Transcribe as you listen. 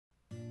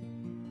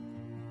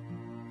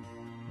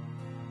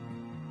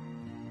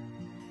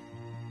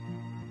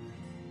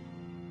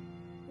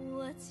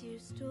What's your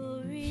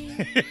story?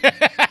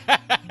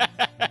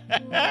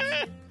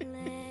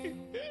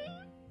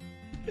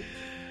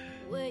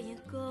 Where you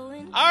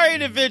going? All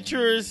right,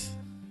 adventurers.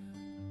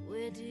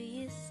 Where do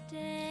you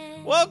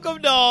stand?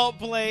 Welcome to All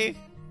Play.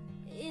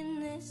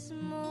 In this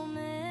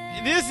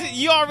moment.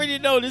 You already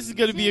know this is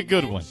gonna be a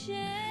good one.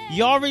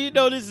 You already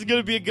know this is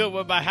gonna be a good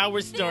one by how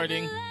we're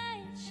starting.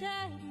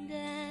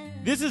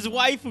 This is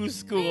Waifu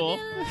School.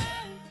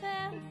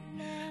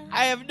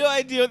 I have no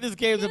idea what this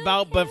game's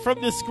about, but from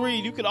the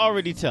screen, you can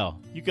already tell.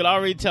 You can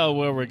already tell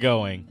where we're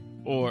going,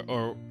 or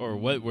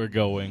what we're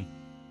going.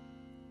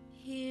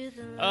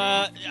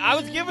 I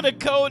was given a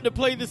code to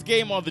play this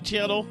game on the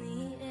channel,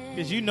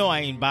 because you know I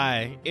ain't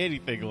buy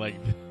anything like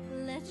this.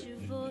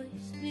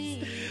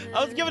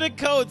 I was given a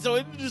code, so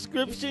in the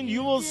description,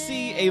 you will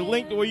see a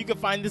link to where you can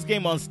find this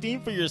game on Steam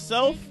for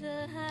yourself,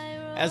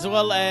 as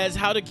well as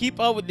how to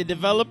keep up with the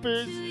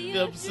developers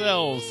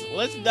themselves.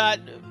 Let's not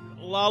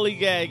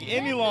lollygag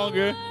any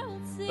longer.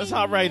 Let's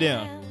hop right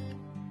in.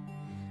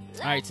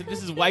 Alright, so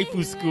this is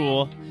Waifu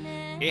School.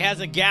 It has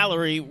a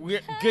gallery.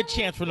 Good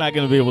chance we're not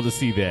going to be able to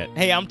see that.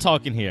 Hey, I'm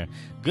talking here.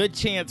 Good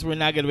chance we're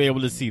not going to be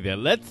able to see that.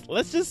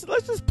 Let's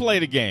just play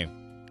the game.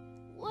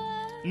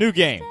 New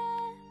game.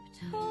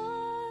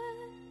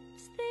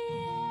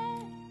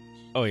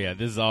 Oh yeah,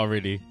 this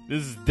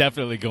is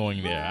definitely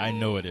going there. I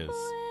know it is.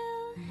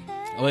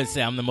 Let's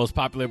say I'm the most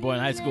popular boy in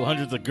high school.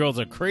 Hundreds of girls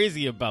are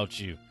crazy about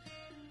you.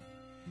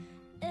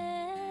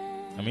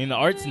 I mean, the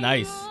art's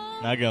nice,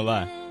 not gonna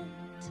lie.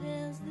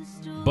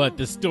 But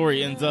the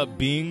story ends up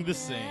being the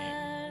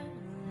same.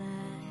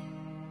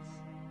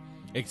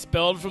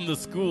 Expelled from the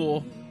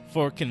school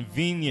for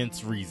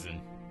convenience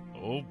reason.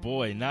 Oh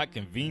boy, not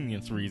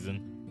convenience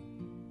reason.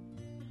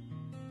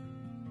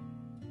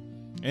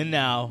 And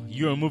now,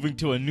 you are moving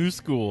to a new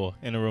school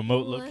in a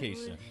remote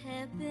location.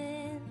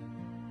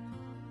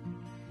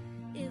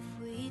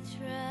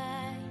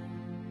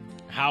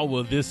 How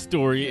will this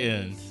story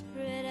end?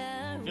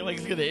 I feel like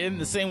it's gonna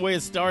end the same way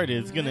it started.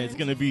 It's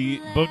gonna be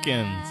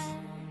bookends.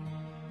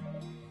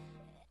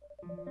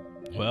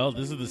 Well,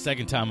 this is the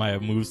second time I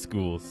have moved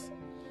schools.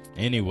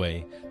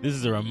 Anyway, this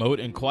is a remote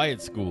and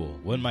quiet school.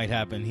 What might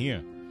happen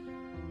here?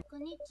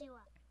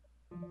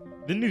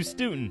 The new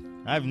student.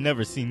 I've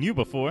never seen you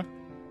before.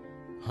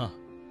 Huh.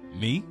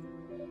 Me?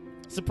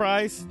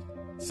 Surprise?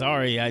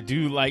 Sorry, I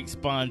do like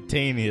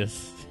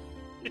spontaneous.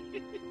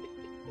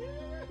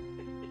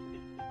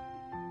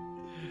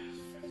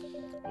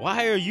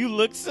 Why are you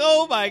look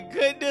so? My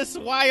goodness,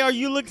 why are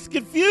you looks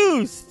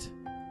confused?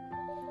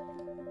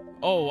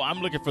 Oh,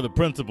 I'm looking for the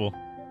principal.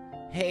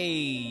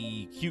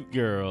 Hey, cute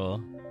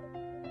girl.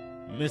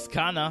 Miss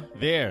Kana,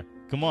 there.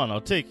 Come on,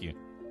 I'll take you.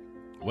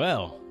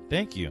 Well,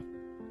 thank you.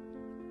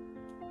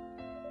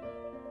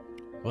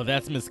 Well,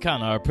 that's Miss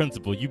Kana, our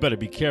principal. You better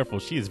be careful.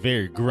 She is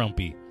very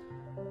grumpy.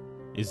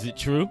 Is it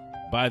true?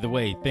 By the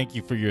way, thank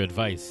you for your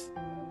advice.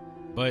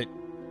 But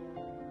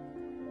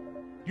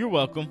you're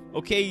welcome.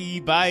 Okay,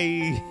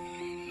 bye.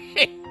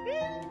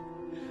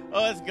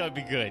 Oh, that's gonna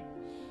be good.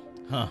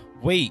 Huh,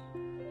 wait.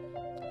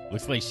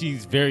 Looks like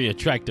she's a very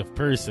attractive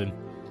person.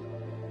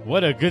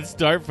 What a good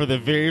start for the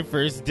very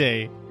first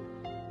day.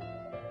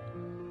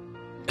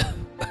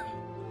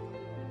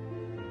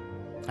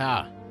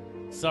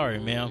 Sorry,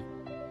 ma'am.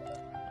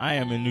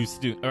 I'm a new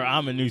student.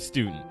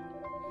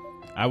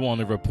 I want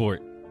to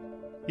report.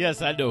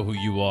 Yes, I know who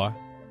you are.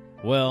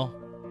 Well,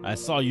 I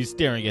saw you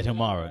staring at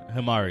Himari.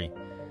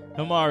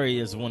 Himari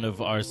is one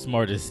of our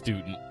smartest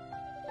students.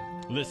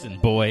 Listen,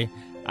 boy,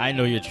 I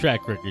know your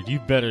track record. You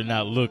better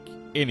not look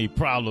any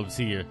problems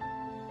here.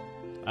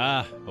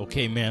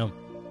 Okay, ma'am.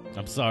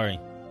 I'm sorry.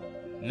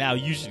 Now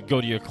you should go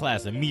to your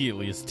class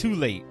immediately. It's too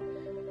late.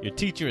 Your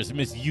teacher is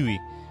Miss Yui.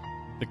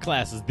 The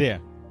class is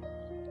there.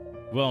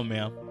 Well,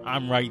 ma'am,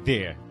 I'm right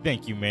there.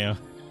 Thank you, ma'am.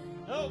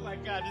 Oh my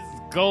god, this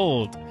is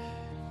gold.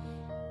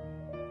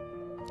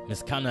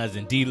 Miss Kana is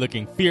indeed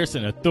looking fierce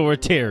and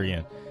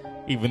authoritarian.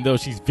 Even though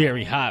she's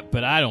very hot,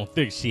 but I don't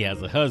think she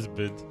has a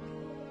husband.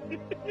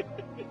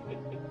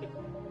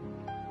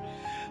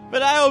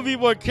 But I will be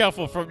more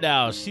careful from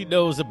now. She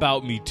knows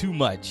about me too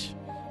much.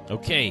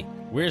 Okay,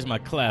 where's my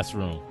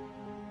classroom?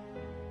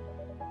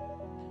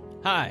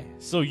 Hi,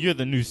 so you're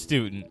the new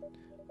student.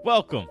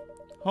 Welcome.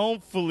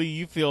 Hopefully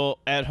you feel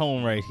at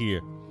home right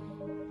here.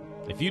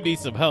 If you need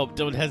some help,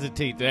 don't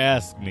hesitate to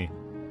ask me.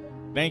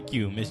 Thank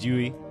you, Miss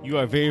Yui. You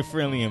are very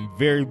friendly and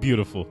very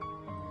beautiful.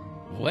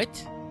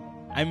 What?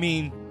 I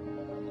mean,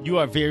 you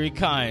are very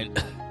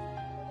kind.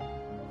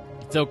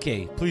 It's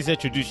okay. Please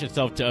introduce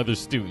yourself to other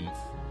students.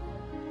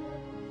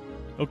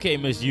 Okay,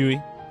 Miss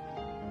Yui.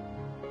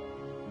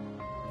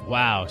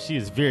 Wow, she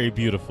is very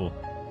beautiful.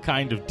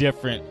 Kind of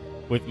different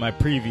with my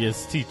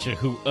previous teacher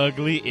who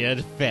ugly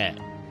and fat.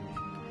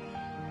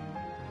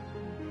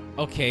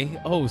 Okay.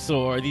 Oh,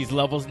 so are these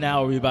levels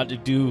now? Are we about to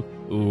do...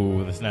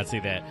 Ooh, let's not say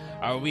that.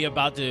 Are we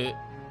about to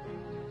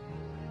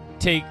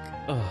take...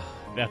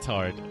 that's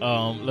hard.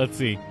 Let's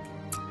see.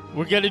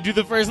 We're going to do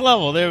the first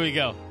level. There we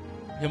go.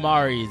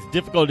 Himari's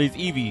difficulty is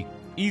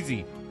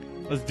easy.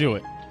 Let's do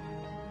it.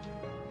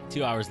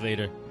 2 hours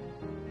later.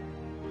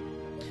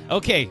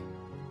 Okay,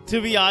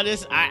 to be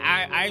honest,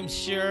 I'm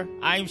sure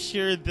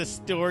the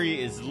story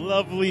is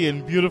lovely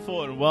and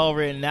beautiful and well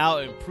written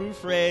out and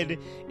proofread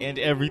and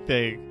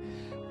everything.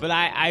 But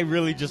I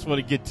really just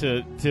want to get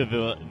to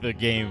the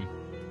game.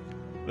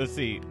 Let's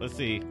see.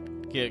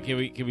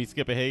 Can we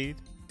skip ahead?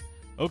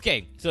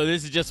 Okay, so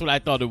this is just what I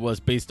thought it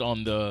was based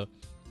on the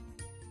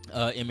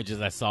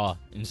images I saw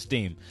in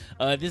Steam.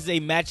 This is a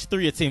match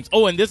 3, it seems.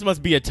 Oh, and this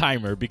must be a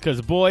timer because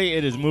boy,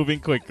 it is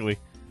moving quickly.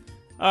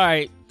 All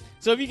right.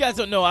 So if you guys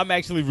don't know, I'm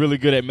actually really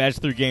good at match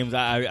 3 games.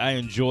 I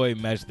enjoy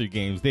match 3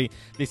 games. They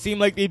seem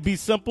like they'd be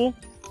simple.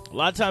 A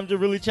lot of times they're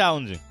really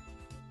challenging.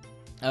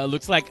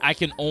 Looks like I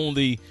can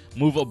only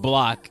move a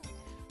block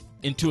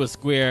into a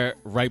square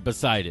right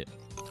beside it,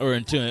 or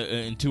into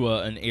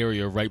an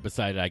area right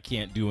beside it. I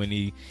can't do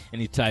any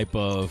type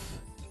of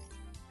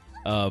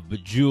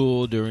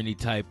Bejeweled or any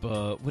type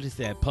of, what is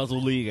that,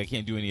 Puzzle League. I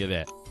can't do any of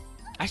that.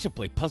 I should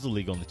play Puzzle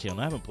League on the channel.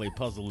 I haven't played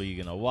Puzzle League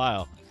in a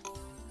while.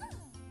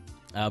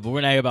 But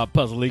we're not here about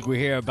Puzzle League. We're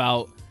here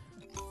about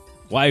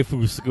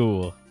Waifu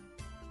School.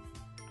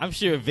 I'm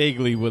sure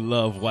Vaguely would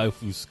love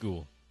Waifu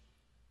School.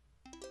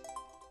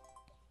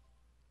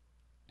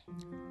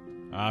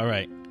 All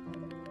right.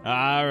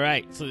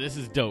 So this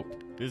is dope.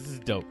 This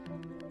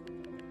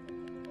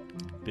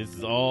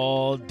is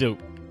all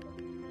dope.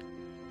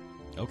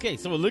 Okay,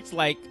 so it looks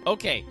like,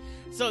 okay,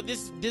 so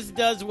this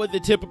does what the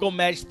typical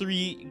match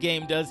 3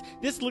 game does.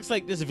 This looks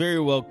like this very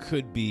well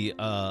could be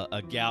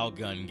a Gal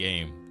Gun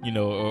game, you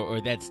know,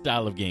 or that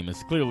style of game.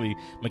 It's clearly,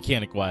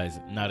 mechanic-wise,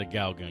 not a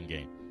Gal Gun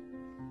game.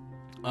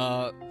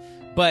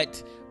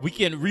 But we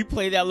can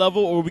replay that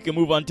level or we can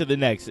move on to the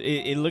next.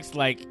 It looks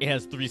like it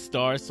has 3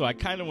 stars, so I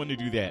kind of want to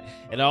do that.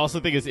 And I also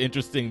think it's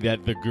interesting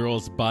that the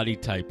girl's body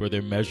type or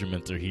their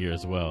measurements are here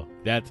as well.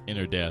 That's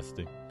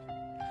interesting.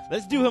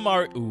 Let's do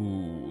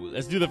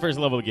let's do the first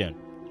level again.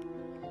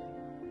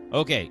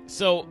 Okay,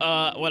 so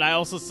what I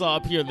also saw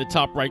up here in the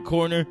top right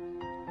corner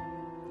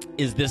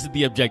is this is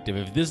the objective.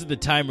 If this is the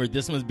timer,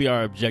 this must be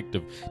our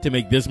objective, to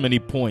make this many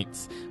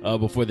points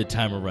before the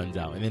timer runs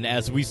out. And then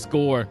as we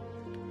score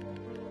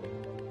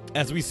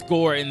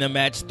in the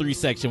match 3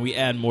 section, we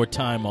add more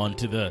time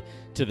onto the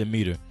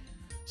meter.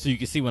 So you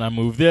can see when I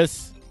move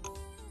this.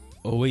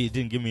 Oh wait, it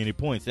didn't give me any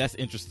points. That's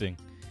interesting.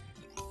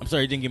 I'm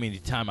sorry, it didn't give me any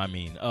time, I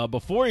mean.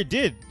 Before it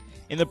did.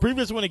 In the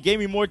previous one, it gave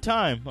me more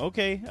time.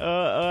 Okay,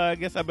 I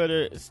guess I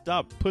better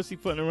stop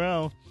pussyfooting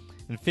around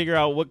and figure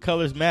out what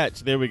colors match.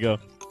 There we go.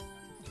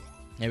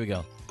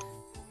 I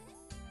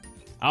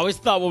always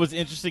thought what was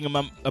interesting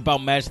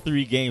about match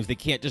 3 games, they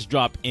can't just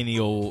drop any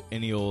old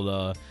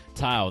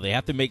tile. They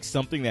have to make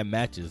something that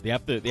matches. They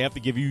have to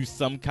give you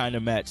some kind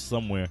of match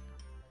somewhere.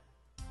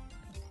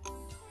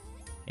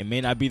 It may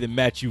not be the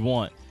match you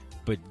want,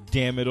 but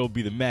damn it'll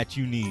be the match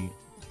you need.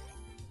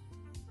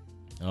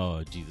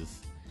 Oh, Jesus.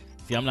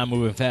 See, I'm not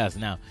moving fast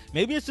now.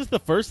 Maybe it's just the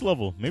first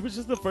level. Maybe it's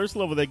just the first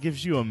level that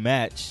gives you a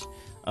match.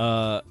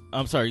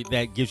 I'm sorry,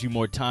 that gives you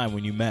more time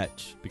when you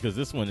match. Because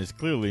this one is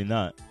clearly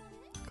not.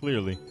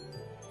 Clearly.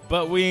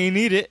 But we ain't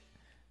need it.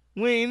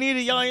 We ain't need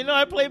it, y'all. You know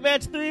I play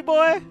match 3,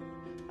 boy.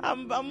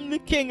 I'm the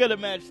king of the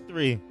match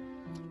 3.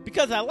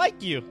 Because I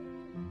like you.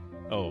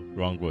 Oh,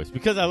 wrong voice.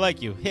 Because I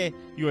like you. Hey,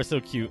 you are so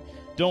cute.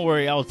 Don't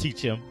worry, I'll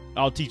teach him.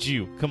 I'll teach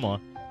you. Come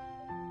on.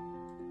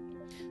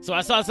 So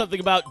I saw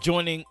something about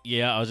joining.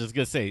 Yeah, I was just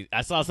going to say.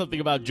 I saw something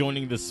about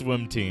joining the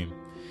swim team.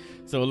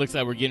 So it looks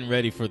like we're getting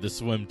ready for the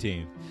swim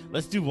team.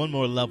 Let's do one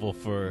more level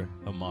for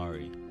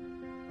Amari.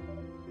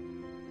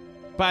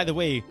 By the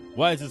way,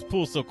 why is this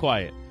pool so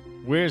quiet?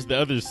 Where's the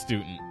other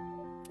student?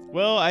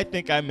 Well, I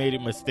think I made a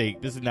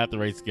mistake. This is not the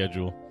right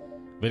schedule.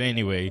 But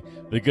anyway,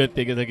 the good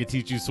thing is I can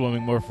teach you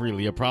swimming more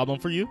freely. A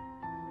problem for you?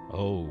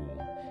 Oh,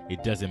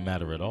 it doesn't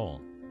matter at all.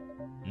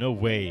 No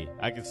way.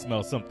 I can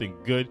smell something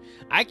good.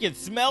 I can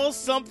smell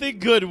something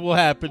good will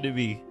happen to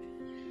me.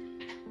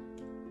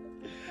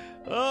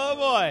 Oh,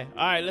 boy.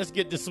 All right, let's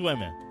get to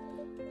swimming.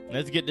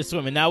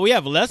 Now, we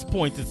have less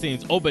points, it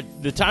seems. Oh, but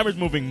the timer's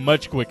moving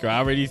much quicker. I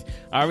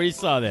already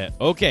saw that.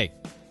 Okay,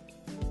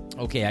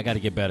 I got to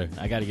get better.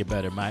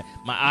 My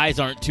eyes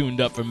aren't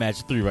tuned up for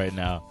match 3 right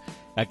now.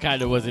 I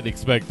kind of wasn't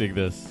expecting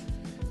this.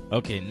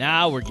 Okay,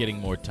 now we're getting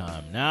more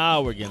time.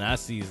 I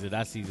sees it.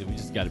 We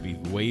just got to be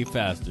way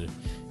faster.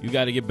 You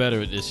got to get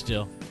better at this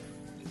still.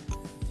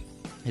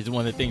 It's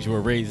one of the things you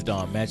were raised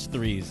on. Match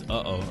 3s.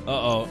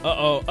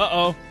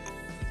 Uh-oh.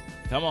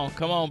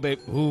 Come on, babe.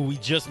 Ooh, we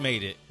just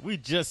made it.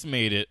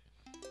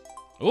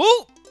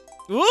 Ooh.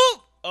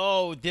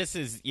 Oh, this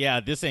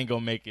ain't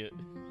gonna make it.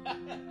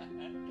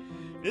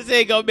 This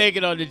ain't gonna make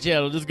it on the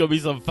channel. This is gonna be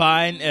some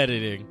fine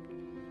editing.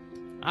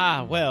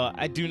 Well,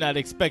 I do not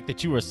expect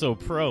that you are so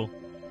pro.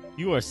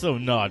 You are so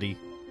naughty.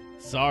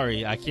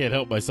 Sorry, I can't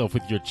help myself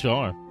with your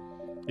charm.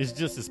 It's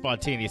just a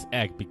spontaneous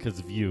act because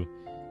of you.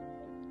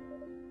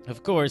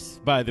 Of course,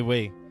 by the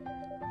way,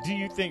 do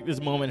you think this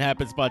moment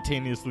happened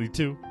spontaneously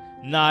too?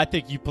 Nah, I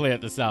think you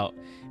planned this out.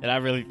 And I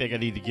really think I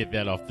need to get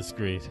that off the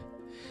screen.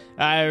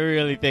 I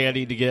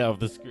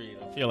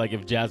feel like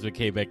if Jasmine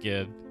came back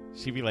in,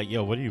 she'd be like,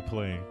 yo, what are you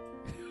playing?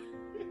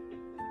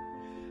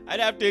 I'd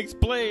have to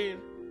explain.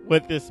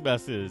 what this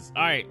mess is.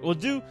 All right, we'll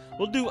do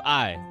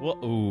I.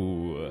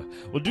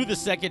 We'll do the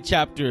second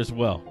chapter as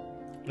well.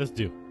 Let's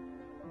do.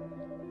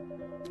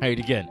 All right,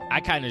 again, I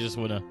kind of just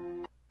want to.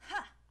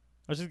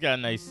 Oh, she's got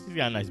a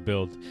nice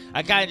build.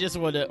 I kind of just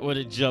want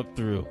to jump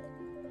through.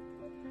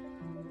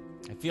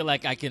 I feel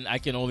like I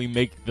can only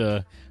make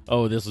the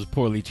this was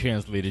poorly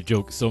translated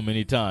joke so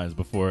many times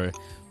before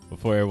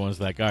everyone's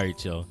like, all right,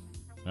 chill.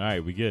 All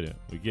right, we get it.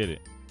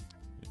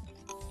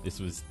 This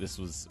was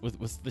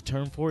what's the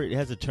term for it? It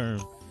has a term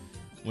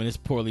when it's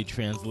poorly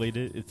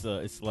translated.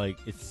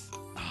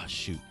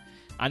 Shoot.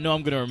 I know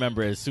I'm gonna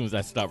remember it as soon as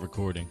I stop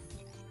recording.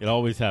 It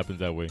always happens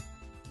that way.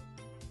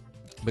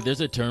 But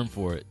there's a term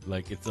for it.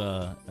 Like it's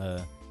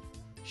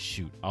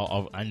shoot.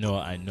 I know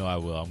I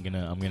will. I'm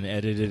gonna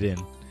edit it in.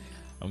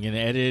 I'm gonna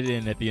edit it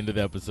in at the end of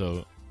the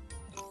episode.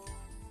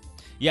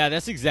 Yeah,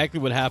 that's exactly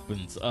what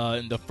happens.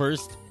 In the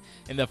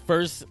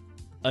first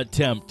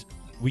attempt,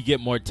 we get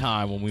more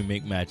time when we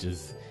make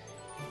matches.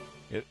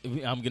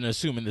 I'm gonna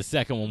assume in the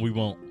second one we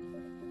won't.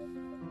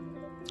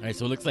 All right,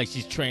 so it looks like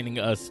she's training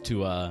us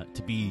to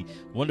be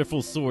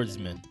wonderful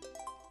swordsmen.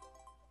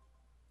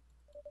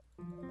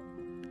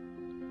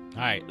 All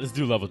right, let's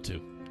do level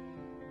 2.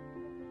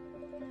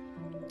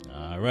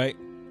 All right,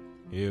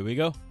 here we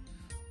go.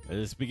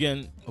 Let's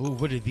begin. Oh,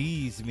 what do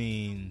these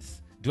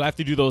means? Do I have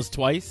to do those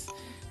twice?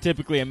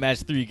 Typically in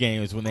match 3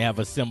 games, when they have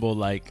a symbol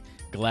like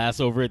glass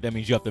over it, that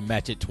means you have to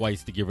match it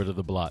twice to get rid of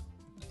the block.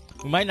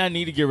 We might not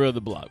need to get rid of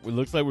the block. It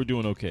looks like we're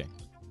doing okay.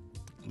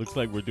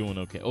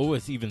 Oh,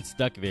 it's even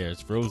stuck there.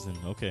 It's frozen.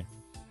 Okay.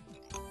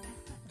 All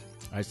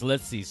right, so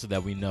let's see so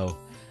that we know.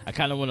 I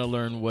kind of want to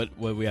learn what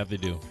we have to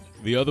do.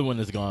 The other one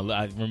is gone.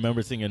 I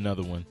remember seeing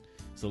another one.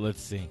 So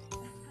let's see.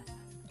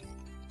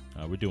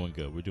 We're doing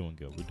good. We're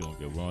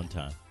on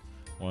time.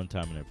 We're on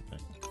time and everything.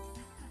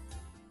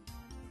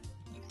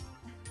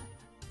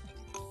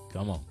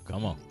 Come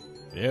on.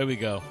 There we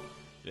go.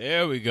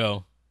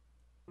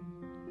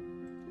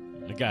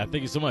 My God,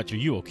 thank you so much. Are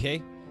you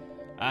okay?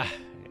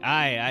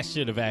 I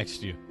should have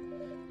asked you.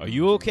 Are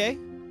you okay?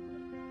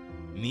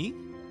 Me?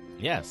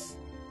 Yes.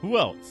 Who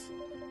else?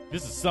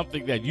 This is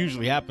something that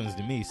usually happens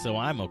to me, so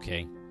I'm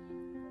okay.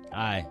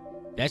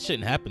 That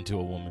shouldn't happen to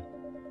a woman.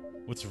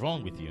 What's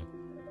wrong with you?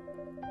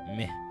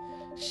 Meh.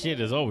 Shit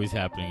is always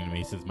happening to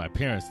me since my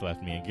parents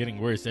left me and getting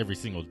worse every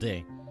single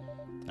day.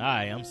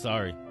 I'm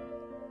sorry.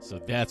 So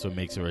that's what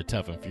makes her a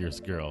tough and fierce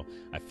girl.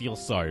 I feel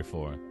sorry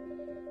for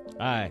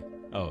her.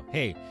 Oh,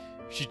 hey, you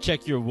should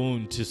check your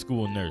wound to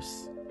school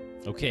nurse.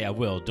 Okay, I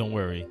will. Don't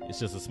worry. It's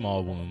just a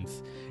small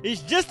wounds.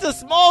 It's just a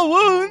small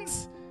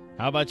wounds?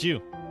 How about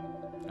you?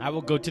 I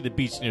will go to the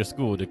beach near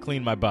school to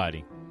clean my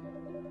body.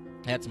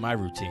 That's my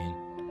routine.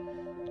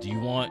 Do you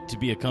want to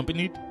be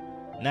accompanied?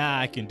 Nah,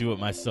 I can do it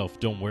myself.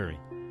 Don't worry.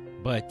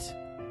 But,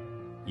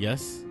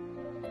 yes,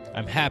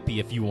 I'm happy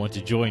if you want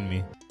to join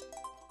me.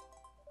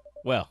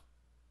 Well,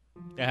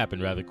 that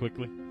happened rather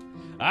quickly.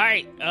 All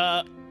right,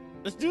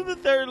 let's do the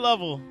third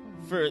level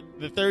for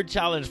the third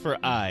challenge for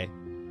I.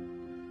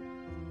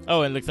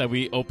 Oh, and it looks like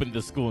we opened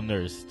the school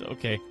nurse.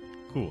 Okay,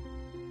 cool.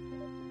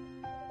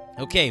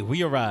 Okay,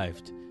 we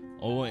arrived.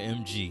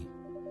 OMG.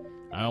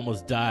 I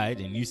almost died,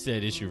 and you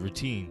said it's your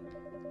routine.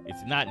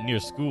 It's not near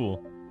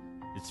school.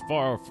 It's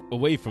far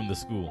away from the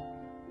school.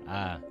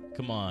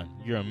 Come on.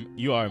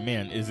 You are a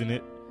man, isn't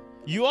it?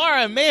 You are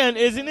a man,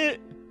 isn't it?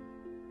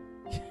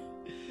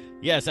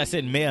 Yes, I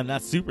said man,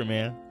 not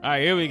Superman. All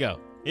right, here we go.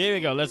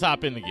 Let's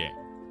hop in the game.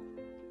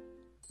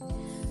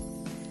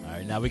 All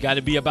right, now we got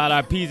to be about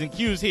our P's and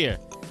Q's here.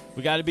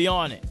 We got to be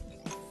on it.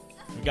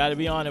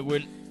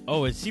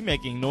 Is she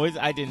making noise?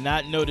 I did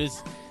not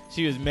notice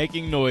she was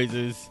making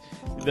noises.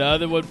 The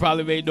other one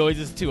probably made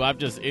noises too. I'm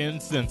just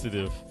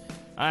insensitive.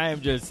 I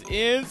am just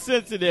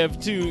insensitive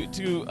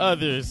to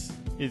others,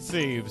 it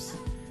seems.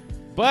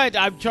 But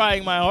I'm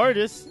trying my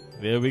hardest.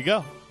 There we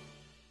go.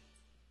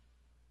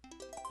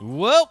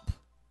 Whoop.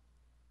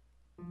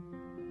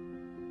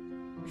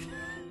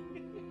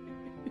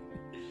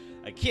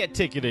 I can't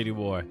take it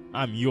anymore.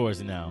 I'm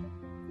yours now.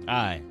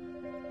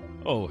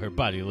 Oh, her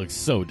body looks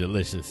so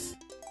delicious.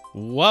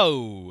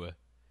 Whoa.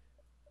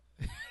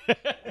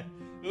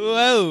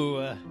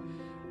 Whoa.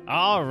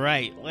 All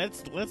right,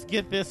 let's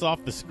get this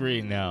off the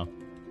screen now.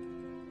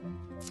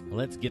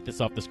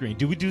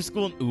 Do we do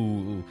school?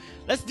 Ooh.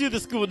 Let's do the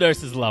school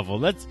nurses level.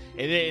 That's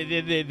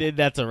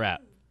a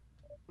wrap.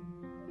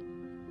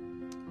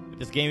 If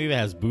this game even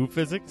has boob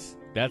physics,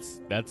 that's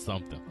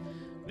something.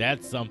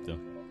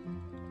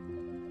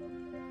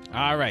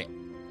 All right.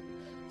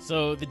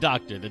 So the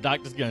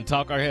doctor's gonna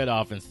talk our head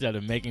off instead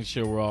of making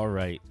sure we're all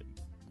right.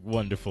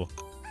 Wonderful.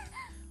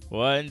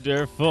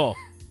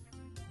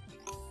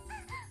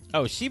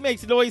 Oh, she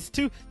makes noise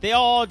too. They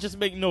all just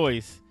make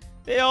noise.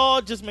 This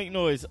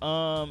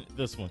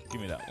one.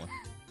 Give me that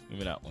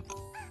one.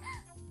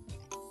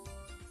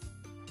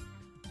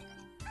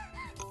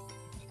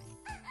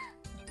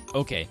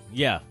 Okay,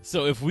 yeah.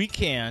 So if we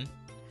can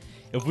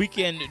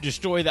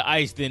destroy the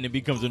ice, then it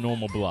becomes a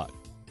normal block.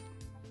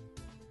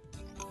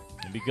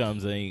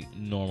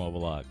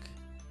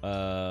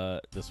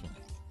 This one.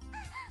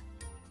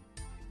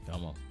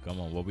 Come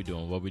on. What we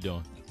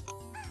doing?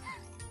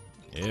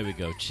 There we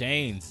go.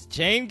 Chains.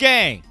 Chain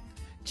gang.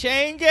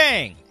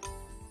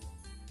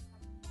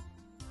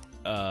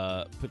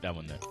 Put that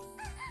one there.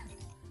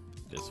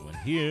 This one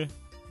here.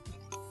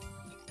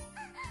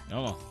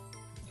 Come on.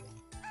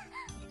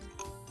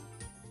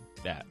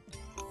 That.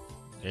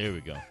 There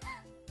we go.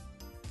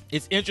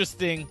 It's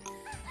interesting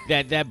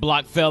that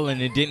block fell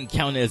and it didn't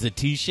count as a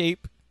T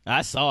shape.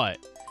 I saw it.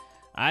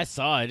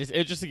 It's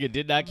interesting it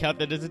did not count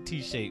that as a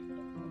T shape.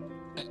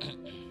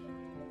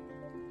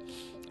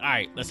 All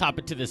right, let's hop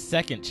into the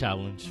second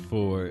challenge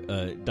for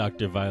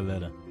Dr.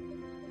 Violetta.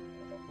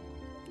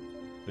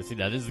 Let's see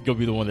now. This is gonna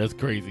be the one that's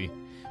crazy.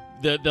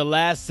 The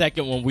last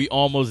second one we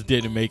almost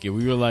didn't make it.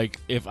 We were like,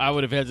 if I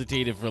would have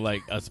hesitated for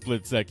like a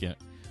split second,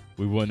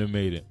 we wouldn't have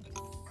made it.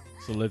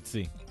 So let's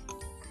see.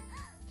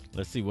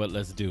 Let's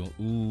do.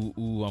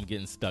 Ooh, I'm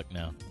getting stuck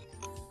now.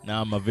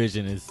 Now my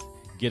vision is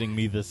getting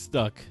me the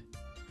stuck.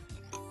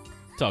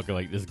 Talking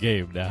like this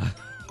game now.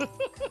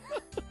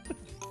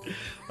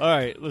 All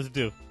right, let's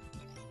do.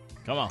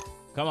 Come on.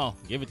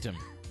 Give it to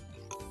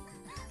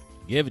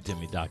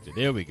me, doctor.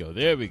 There we go.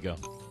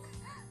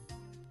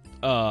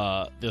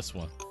 This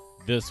one.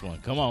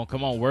 Come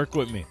on. Work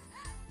with me.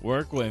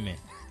 There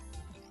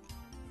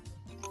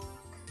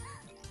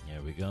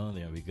we go.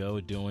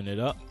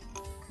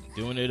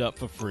 Doing it up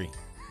for free.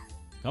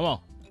 Come on.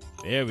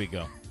 There we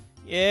go.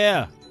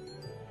 Yeah.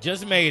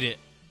 Just made it.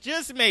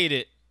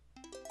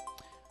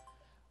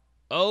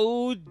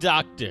 Oh,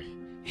 doctor.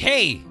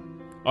 Hey,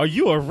 are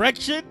you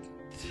erection?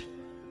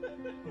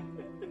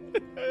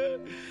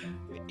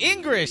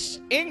 English.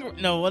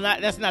 No, well,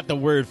 that's not the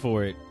word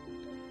for it.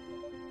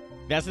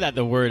 That's not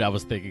the word I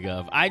was thinking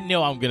of. I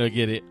know I'm going to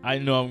get it.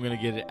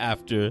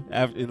 After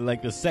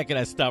like the second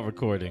I stop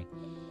recording.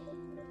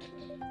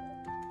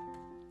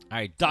 All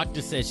right,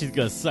 doctor says she's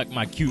going to suck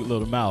my cute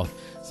little mouth.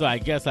 So I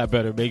guess I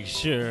better make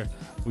sure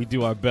we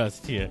do our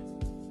best here.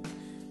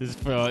 This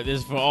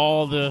is for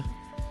all the...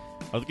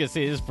 I was going to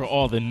say this is for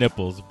all the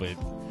nipples, but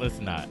let's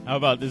not. How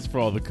about this for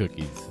all the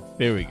cookies?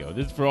 There we go.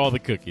 This is for all the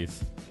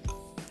cookies.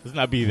 Let's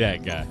not be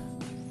that guy.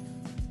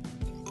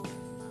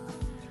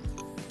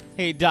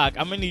 Hey, Doc,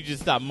 I'm going to need you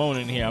to stop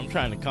moaning here. I'm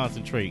trying to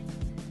concentrate.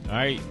 All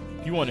right?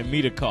 You wanted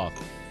me to cough.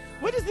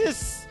 What is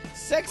this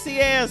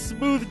sexy-ass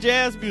smooth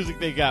jazz music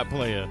they got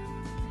playing?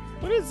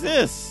 What is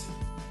this?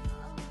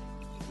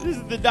 This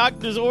is the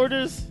doctor's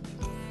orders?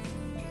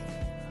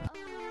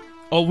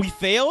 Oh, we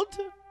failed?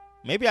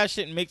 Maybe I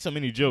shouldn't make so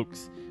many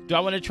jokes. Do I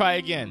want to try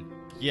again?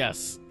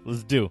 Yes,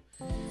 let's do.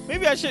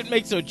 Maybe I shouldn't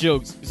make so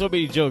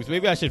many jokes.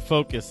 Maybe I should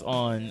focus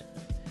on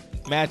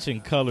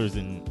matching colors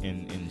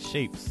and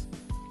shapes.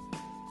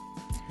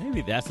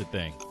 Maybe that's the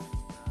thing.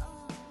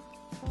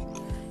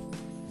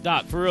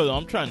 Doc, for real though,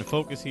 I'm trying to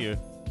focus here.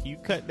 Can you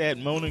cut that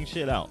moaning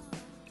shit out?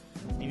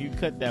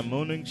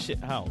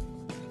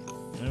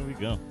 There we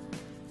go.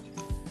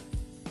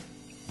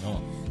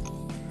 Come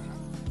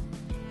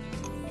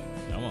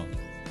on.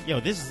 Yo,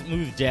 this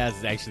smooth jazz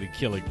is actually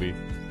killing me.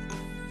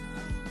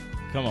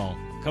 Come on.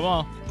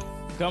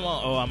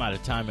 Oh, I'm out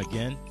of time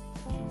again.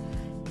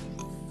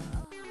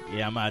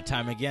 Yeah, I'm out of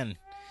time again.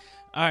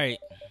 All right.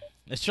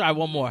 Let's try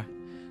one more,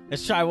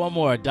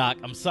 Doc.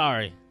 I'm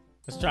sorry.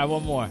 Let's try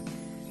one more.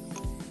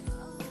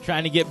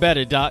 Trying to get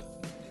better, Doc.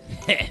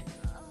 All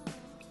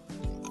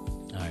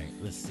right,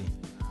 let's see.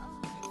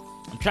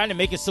 I'm trying to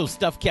make it so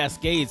stuff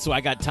cascades so I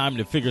got time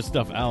to figure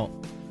stuff out.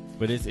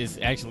 But it's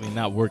actually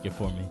not working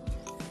for me.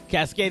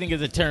 Cascading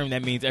is a term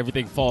that means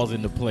everything falls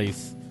into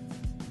place.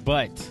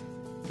 But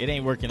it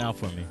ain't working out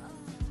for me.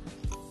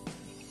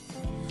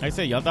 Like I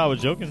said, y'all thought I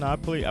was joking? No, I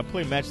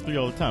play match 3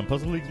 all the time.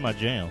 Puzzle League's my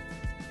jam.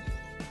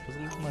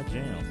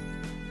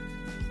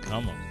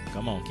 Come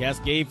on.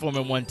 Cascade for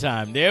me one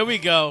time. There we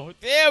go,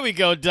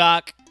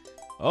 Doc.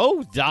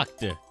 Oh,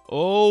 doctor.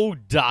 Oh,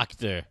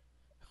 doctor.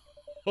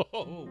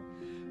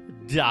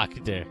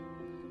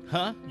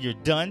 Huh? You're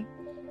done?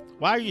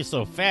 Why are you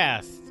so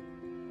fast?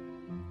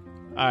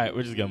 All right,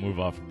 we're just going to move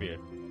on from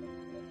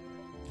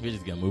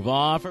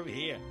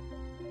here.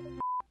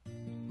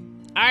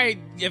 All right,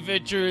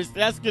 adventurers,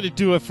 that's going to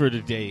do it for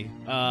today.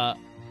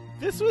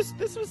 This was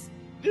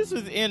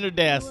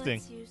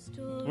interesting.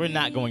 We're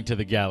not going to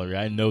the gallery.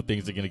 I know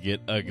things are going to get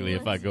ugly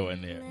if I go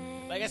in there.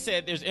 Like I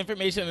said, there's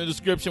information in the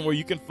description where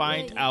you can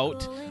find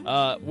out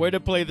where to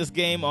play this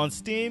game on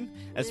Steam,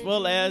 as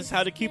well as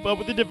how to keep up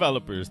with the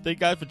developers. Thank you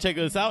guys for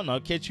checking us out, and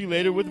I'll catch you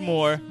later with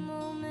more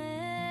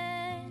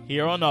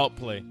here on Alt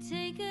Play.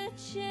 Take a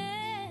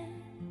chance.